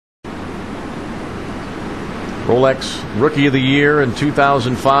Rolex Rookie of the Year in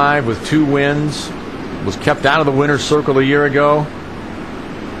 2005 with 2 wins. Was kept out of the winner's circle a year ago.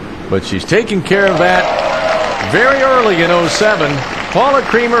 But she's taken care of that very early in 07. Paula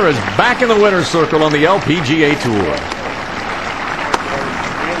Creamer is back in the winner's circle on the LPGA Tour.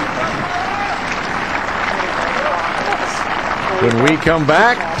 When we come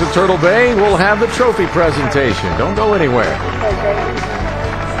back to Turtle Bay, we'll have the trophy presentation. Don't go anywhere.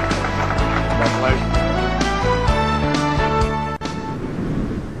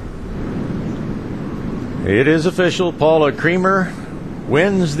 It is official. Paula Creamer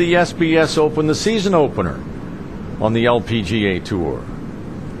wins the SBS Open, the season opener on the LPGA Tour.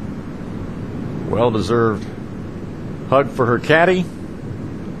 Well-deserved hug for her caddy.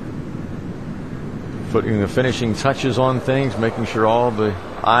 Putting the finishing touches on things, making sure all the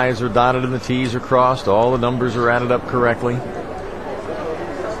I's are dotted and the T's are crossed, all the numbers are added up correctly.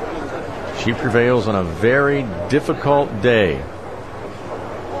 She prevails on a very difficult day.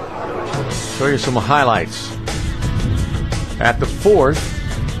 Show you some highlights. At the 4th,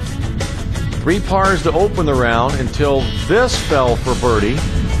 3 pars to open the round until this fell for birdie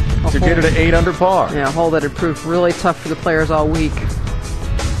to get it to 8 under par. Yeah, a hole that had proved really tough for the players all week.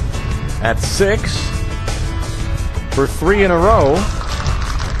 At 6, for 3 in a row.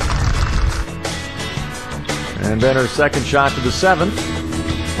 And then her second shot to the 7th.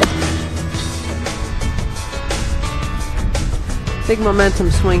 Big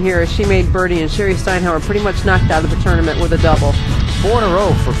momentum swing here as she made birdie, and Sherry Steinhauer pretty much knocked out of the tournament with a double. 4 in a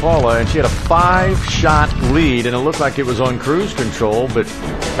row for Paula, and she had a 5-shot lead, and it looked like it was on cruise control, but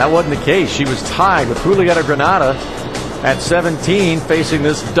that wasn't the case. She was tied with Julieta Granada at 17, facing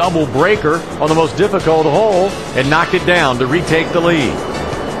this double breaker on the most difficult hole, and knocked it down to retake the lead.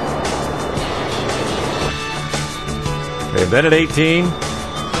 Okay, then at 18,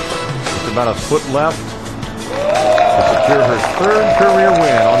 just about a foot left to secure her 3rd career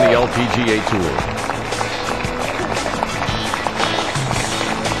win on the LPGA Tour.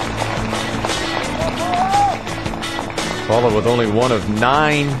 Paula with only one of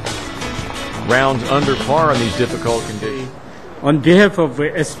 9 rounds under par on these difficult conditions. On behalf of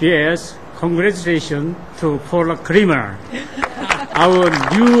SBS, congratulations to Paula Creamer, our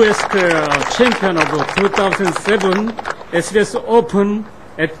newest champion of 2007 SBS Open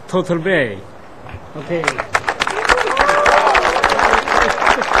at Turtle Bay. Okay.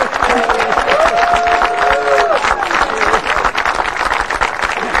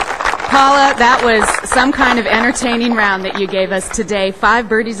 Paula, that was some kind of entertaining round that you gave us today. 5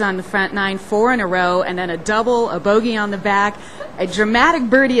 birdies on the front 9, 4 in a row, and then a double, a bogey on the back, a dramatic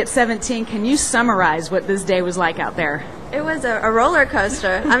birdie at 17. Can you summarize what this day was like out there? It was a roller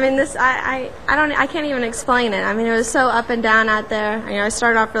coaster. I mean, I can't even explain it. I mean, it was so up and down out there. I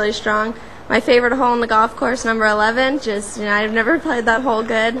started off really strong. My favorite hole on the golf course, number 11. Just, I've never played that hole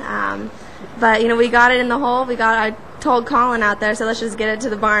good. But we got it in the hole. I told Colin out there, so let's just get it to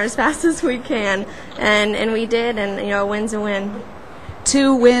the barn as fast as we can, and we did, and a win's a win.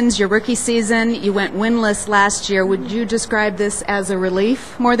 2 wins your rookie season. You went winless last year. Would you describe this as a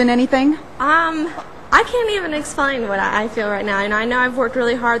relief more than anything? I can't even explain what I feel right now. I know I've worked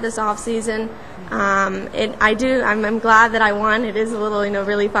really hard this off season. I'm glad that I won. It is a little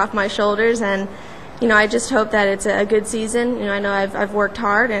relief off my shoulders, and I just hope that it's a good season. I know I've worked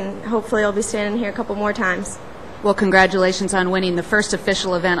hard, and hopefully I'll be standing here a couple more times. Well, congratulations on winning the first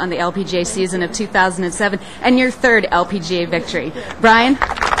official event on the LPGA season of 2007 and your 3rd LPGA victory. Brian?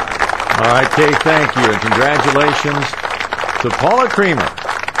 All right, Kay, thank you, and congratulations to Paula Creamer,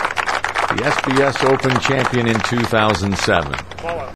 the SBS Open champion in 2007.